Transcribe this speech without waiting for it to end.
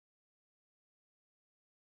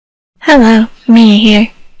Hello, Mia here.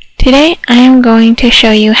 Today I am going to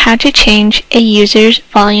show you how to change a user's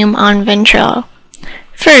volume on Ventrilo.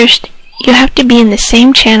 First, you have to be in the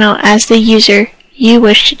same channel as the user you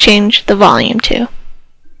wish to change the volume to.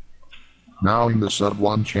 Now in the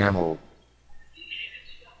sub-1 channel.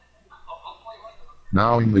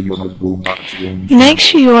 Now in the unit boombox room channel.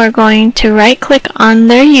 Next, you are going to right-click on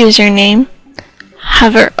their username,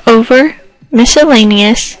 hover over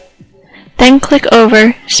Miscellaneous, then click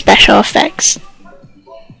over Special Effects.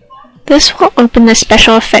 This will open the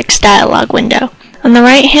Special Effects dialog window. On the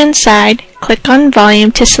right-hand side, click on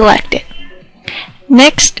Volume to select it.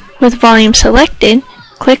 Next, with volume selected,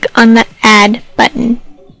 click on the Add button.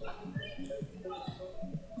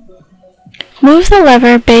 Move the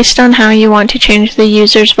lever based on how you want to change the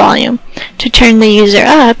user's volume. To turn the user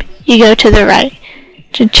up, you go to the right.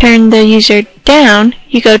 To turn the user down,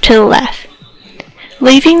 you go to the left.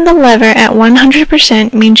 Leaving the lever at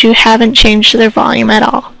 100% means you haven't changed their volume at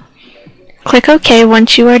all. Click OK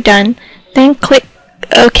once you are done, then click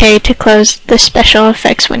OK to close the Special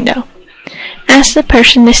Effects window. Ask the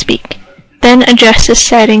person to speak, then adjust the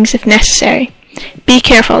settings if necessary. Be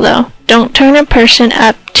careful though, don't turn a person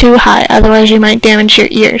up too high, otherwise you might damage your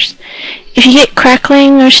ears. If you get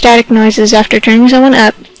crackling or static noises after turning someone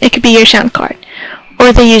up, it could be your sound card,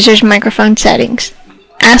 or the user's microphone settings.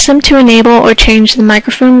 Ask them to enable or change the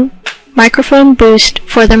microphone boost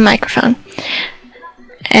for their microphone.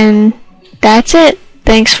 And that's it.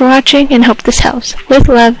 Thanks for watching and hope this helps. With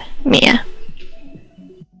love, Mia.